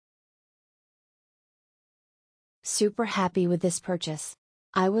Super happy with this purchase.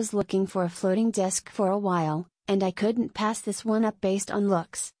 I was looking for a floating desk for a while, and I couldn't pass this one up based on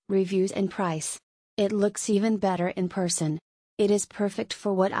looks, reviews and price. It looks even better in person. It is perfect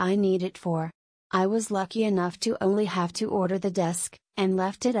for what I need it for. I was lucky enough to only have to order the desk, and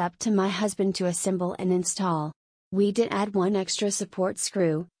left it up to my husband to assemble and install. We did add one extra support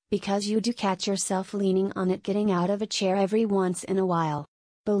screw, because you do catch yourself leaning on it getting out of a chair every once in a while.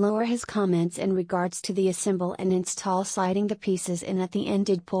 Below are his comments in regards to the assemble and install. Sliding the pieces in at the end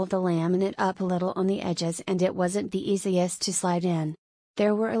did pull the laminate up a little on the edges, and it wasn't the easiest to slide in.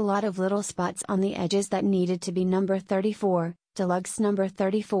 There were a lot of little spots on the edges that needed to be number 34, deluxe number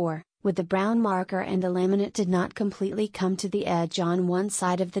 34, with the brown marker, and the laminate did not completely come to the edge on one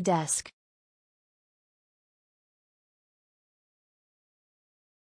side of the desk.